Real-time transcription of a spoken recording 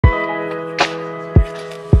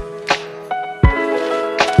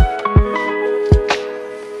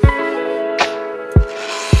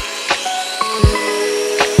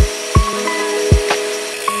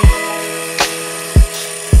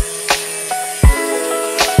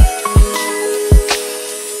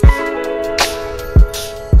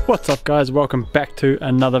What's up guys, welcome back to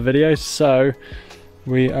another video. So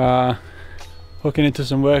we are hooking into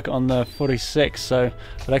some work on the 46. So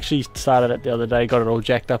I actually started it the other day, got it all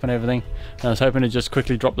jacked up and everything, and I was hoping to just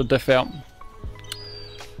quickly drop the diff out,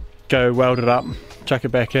 go weld it up, chuck it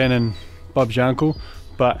back in and Bob's your uncle.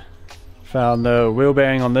 But found the wheel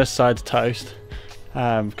bearing on this side's toast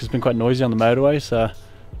because it's been quite noisy on the motorway. So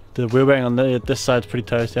the wheel bearing on this side's pretty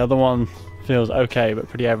toast, the other one feels okay but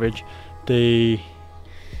pretty average.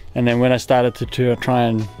 And then when I started to try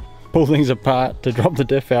and pull things apart to drop the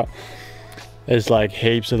diff out, there's like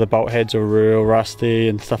heaps of the bolt heads are real rusty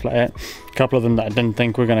and stuff like that. A couple of them that I didn't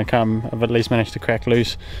think were going to come I've at least managed to crack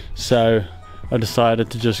loose, so I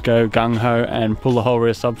decided to just go gung-ho and pull the whole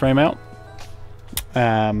rear subframe out.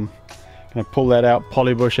 Gonna pull that out,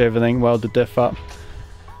 polybush everything, weld the diff up,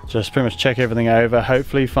 just pretty much check everything over,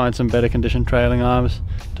 hopefully find some better condition trailing arms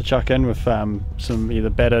to chuck in with some either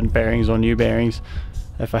better bearings or new bearings.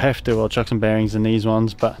 If I have to, I'll chuck some bearings in these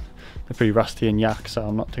ones, but they're pretty rusty and yuck, so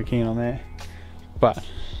I'm not too keen on that. But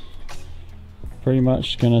pretty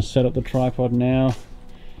much gonna set up the tripod now.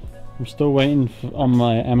 I'm still waiting on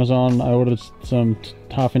my Amazon. I ordered some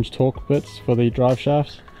 1/2" torque bits for the drive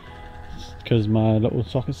shafts because my little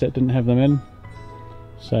socket set didn't have them in.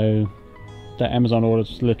 So that Amazon order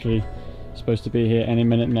is literally supposed to be here any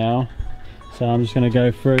minute now. So I'm just gonna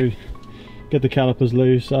go through, get the calipers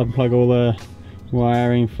loose, unplug all the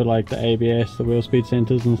wiring for like the ABS, the wheel speed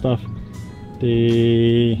sensors and stuff,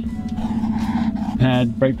 the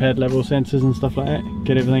brake pad level sensors and stuff like that,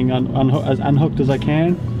 get everything as unhooked as I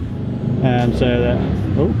can, so that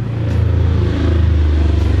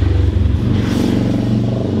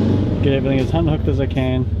get everything as unhooked as I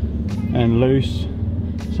can and loose,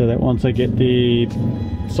 so that once I get the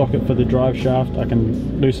socket for the drive shaft I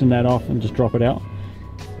can loosen that off and just drop it out.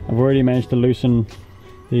 I've already managed to loosen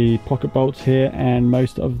the pocket bolts here and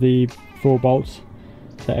most of the 4 bolts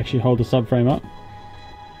that actually hold the subframe up.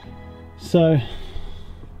 So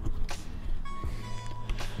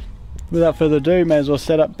without further ado, may as well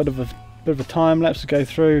set up a bit of a time lapse to go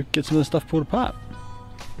through, get some of the stuff pulled apart,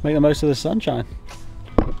 make the most of the sunshine.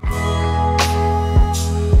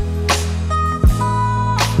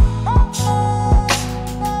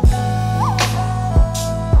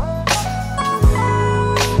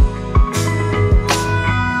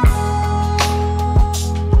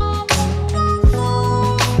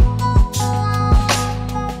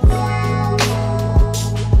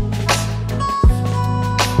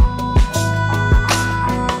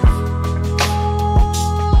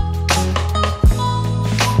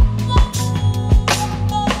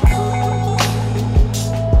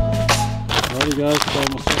 Guys, so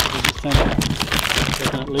myself just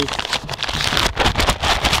taking it loose.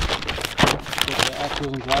 Get the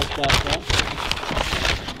axles and drive shaft out.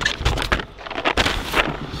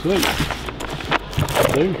 Sweet.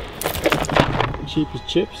 Do. Cheap as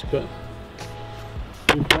chips, but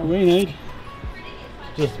what we need.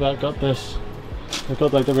 Just about got this. I've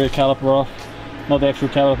got like the rear caliper off, not the actual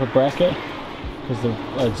caliper bracket, because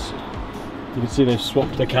you can see they've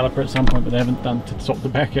swapped the caliper at some point, but they haven't done to swap the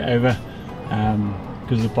bracket over.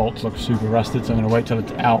 Because the bolts look super rusted, so I'm going to wait till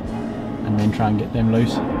it's out and then try and get them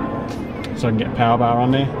loose so I can get a power bar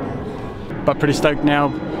on there. But pretty stoked now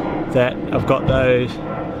that I've got those.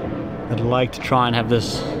 I'd like to try and have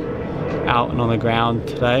this out and on the ground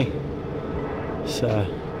today. So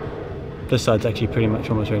this side's actually pretty much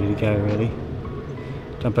almost ready to go really.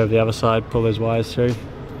 Jump over the other side, pull those wires through,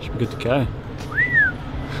 should be good to go.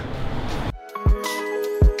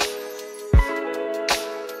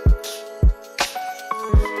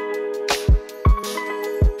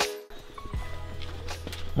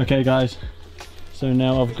 Okay guys, so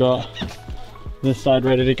now I've got this side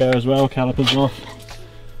ready to go as well, calipers off.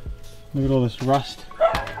 Look at all this rust.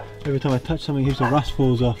 Every time I touch something, heaps of rust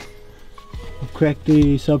falls off. I've cracked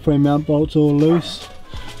the subframe mount bolts all loose.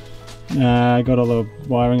 I got all the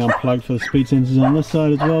wiring unplugged for the speed sensors on this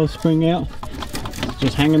side as well, spring out. It's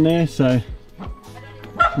just hanging there, so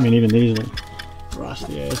I mean even these are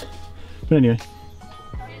rusty as. But anyway,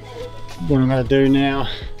 what I'm going to do now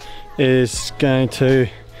is going to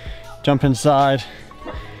jump inside,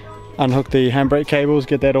 unhook the handbrake cables,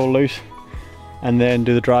 get that all loose, and then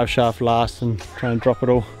do the drive shaft last and try and drop it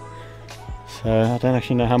all. So I don't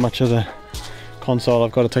actually know how much of the console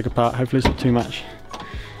I've got to take apart. Hopefully it's not too much.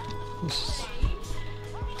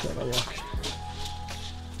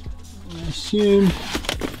 I assume.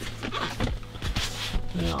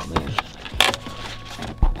 Oh man.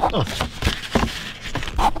 Oh.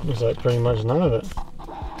 Looks like pretty much none of it.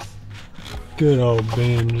 Good old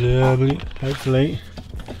BMW. Hopefully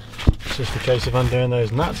it's just a case of undoing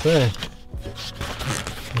those nuts there.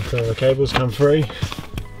 So the cables come free.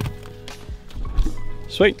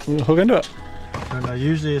 Sweet, we'll hook into it. And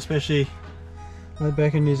usually, especially right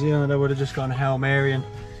back in New Zealand, I would have just gone Hail Mary and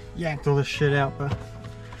yanked all this shit out, but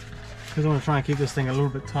because I want to try and keep this thing a little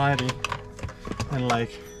bit tidy and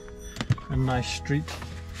like a nice streeting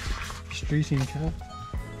cut,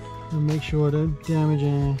 and make sure I don't damage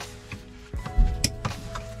any.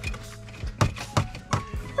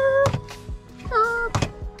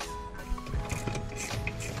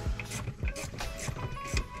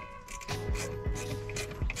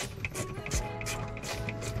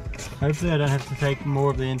 Hopefully I don't have to take more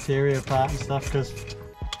of the interior apart and stuff, because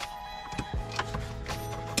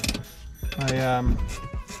I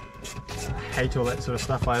hate all that sort of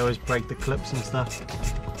stuff. I always break the clips and stuff.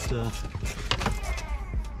 So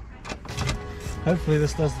hopefully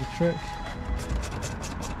this does the trick.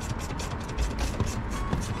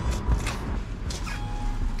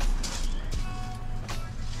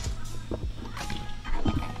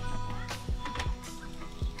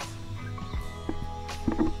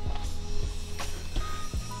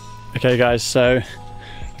 Okay guys, so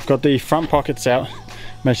I've got the front pockets out.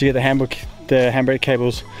 Managed to get the handbrake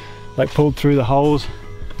cables like pulled through the holes,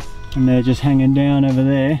 and they're just hanging down over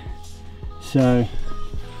there. So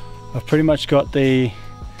I've pretty much got the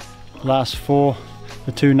last four,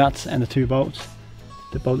 the 2 nuts and the 2 bolts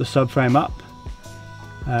that bolt the subframe up.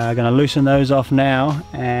 I'm going to loosen those off now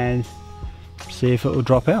and see if it will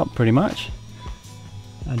drop out pretty much.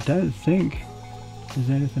 I don't think there's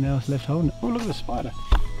anything else left holding it. Oh, look at the spider.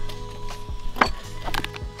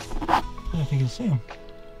 I don't think you can see him.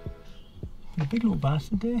 A big little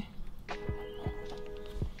bastard there.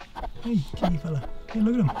 Hey, kitty fella. Hey,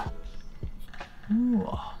 look at him. Ooh.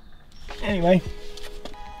 Anyway,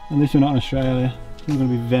 at least we're not in Australia. It's not going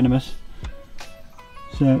to be venomous.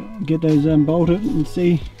 So get those bolted and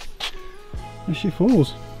see if she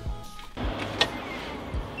falls.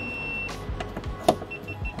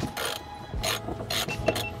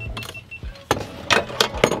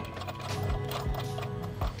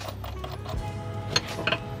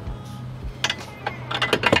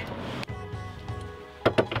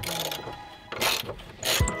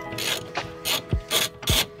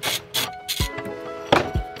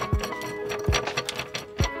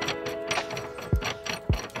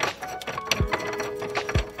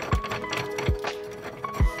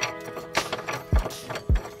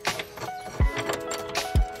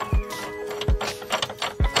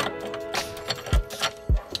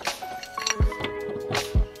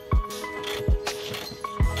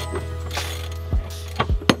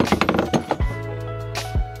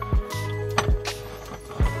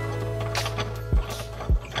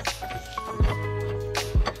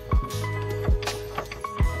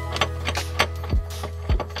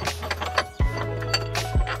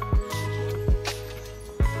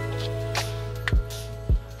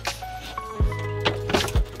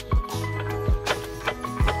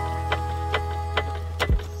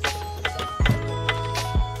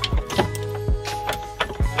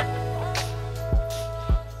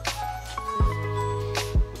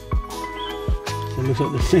 It looks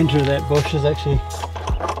like the centre of that bush is actually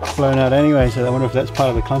blown out anyway, so I wonder if that's part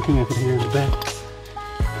of the clunking I could hear in the back.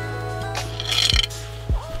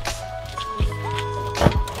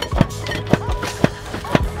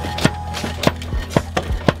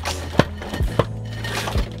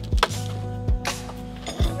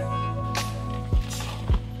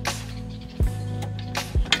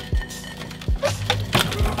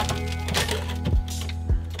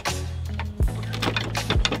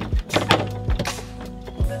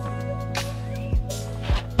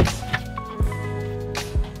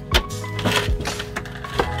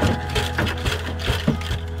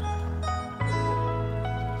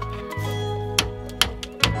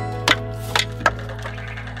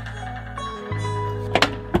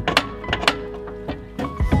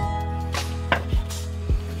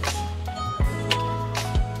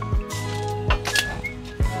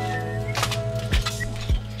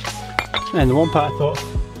 And the one part I thought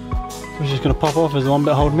was just going to pop off is the one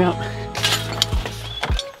bit holding me up.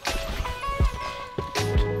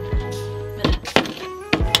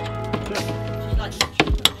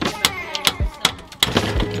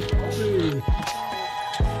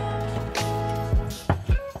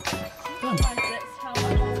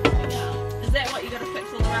 Is that what you got to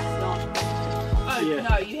fix all the rust on? Oh yeah.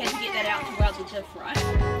 No, you had to get that out to weld the diff, right?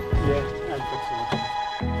 Yeah, and fix it.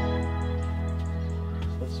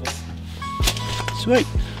 Sweet.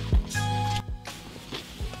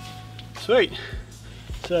 Sweet.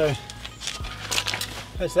 So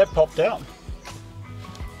as that popped out,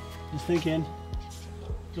 just thinking,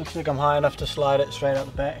 looks like I'm high enough to slide it straight out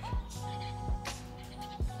the back.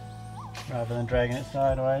 rather than dragging it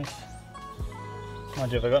sideways.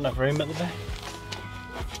 Mind you, have I got enough room at the back?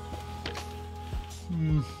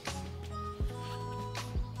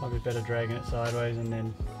 Might be better dragging it sideways, and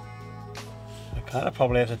then I kind of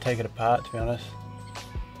probably have to take it apart, to be honest.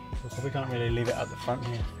 So I probably can't really leave it at the front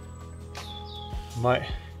here. Might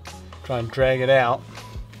try and drag it out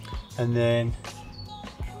and then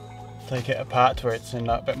take it apart to where it's in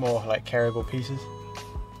like a bit more like carryable pieces.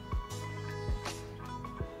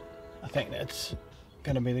 I think that's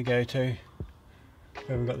going to be the go-to. We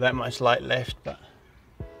haven't got that much light left, but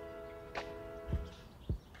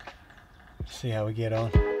see how we get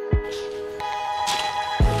on.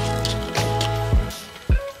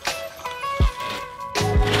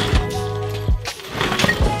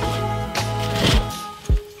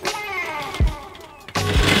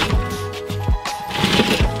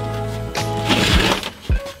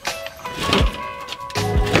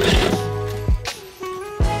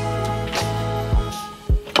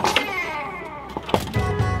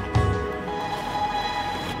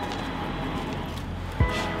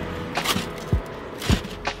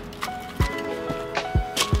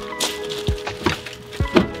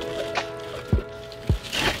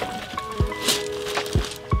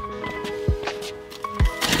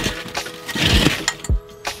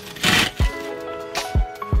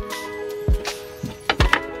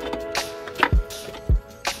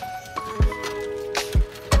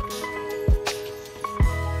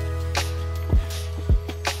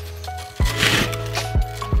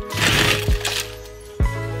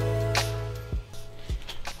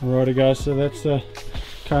 Alrighty guys, so that's the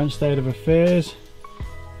current state of affairs.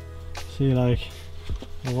 See, like,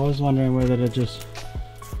 I was wondering whether to just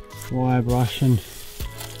wire brush and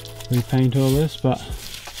repaint all this, but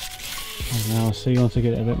I don't know, I'll see once I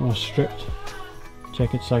get it a bit more stripped.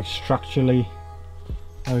 Check it's like structurally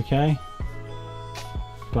okay,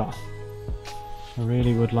 but I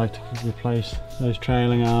really would like to replace those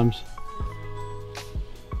trailing arms.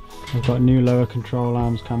 I've got new lower control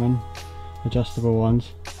arms coming, adjustable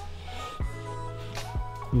ones.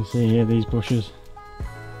 You see here, these bushes,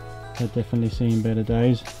 they've definitely seen better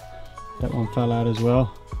days. That one fell out as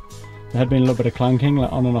well. There had been a little bit of clunking,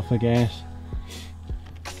 like on and off the gas.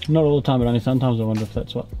 Not all the time, but only sometimes. I wonder if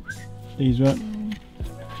that's what these were.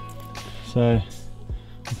 So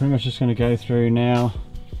I'm pretty much just going to go through now,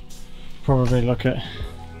 probably look at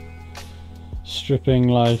stripping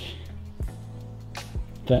like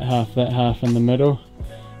that half in the middle,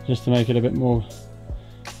 just to make it a bit more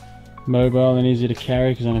mobile and easier to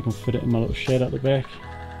carry, because then I can fit it in my little shed at the back.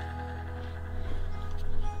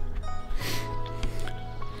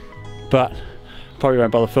 But probably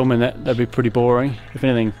won't bother filming that, that'd be pretty boring. If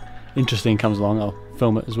anything interesting comes along, I'll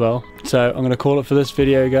film it as well. So I'm going to call it for this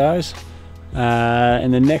video, guys.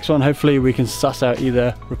 In the next one, hopefully we can suss out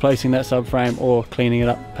either replacing that subframe or cleaning it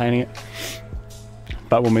up, painting it.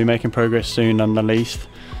 But we'll be making progress soon on the least.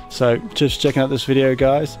 So just checking out this video,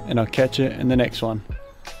 guys, and I'll catch you in the next one.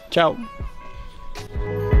 Ciao!